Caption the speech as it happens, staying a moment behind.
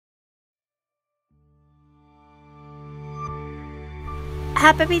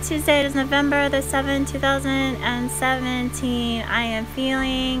Happy Tuesday. It is November the 7th, 2017. I am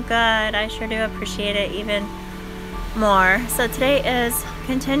feeling good. I sure do appreciate it even more. So today is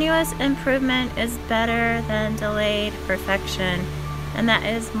continuous improvement is better than delayed perfection. And that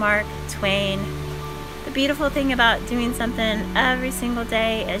is Mark Twain. The beautiful thing about doing something every single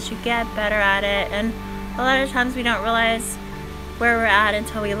day is you get better at it. And a lot of times we don't realize where we're at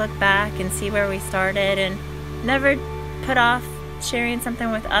until we look back and see where we started, and never put off sharing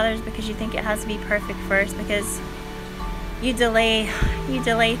something with others because you think it has to be perfect first, because you delay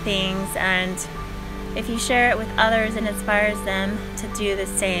things. And if you share it with others, it inspires them to do the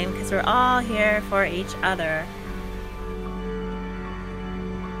same, because we're all here for each other.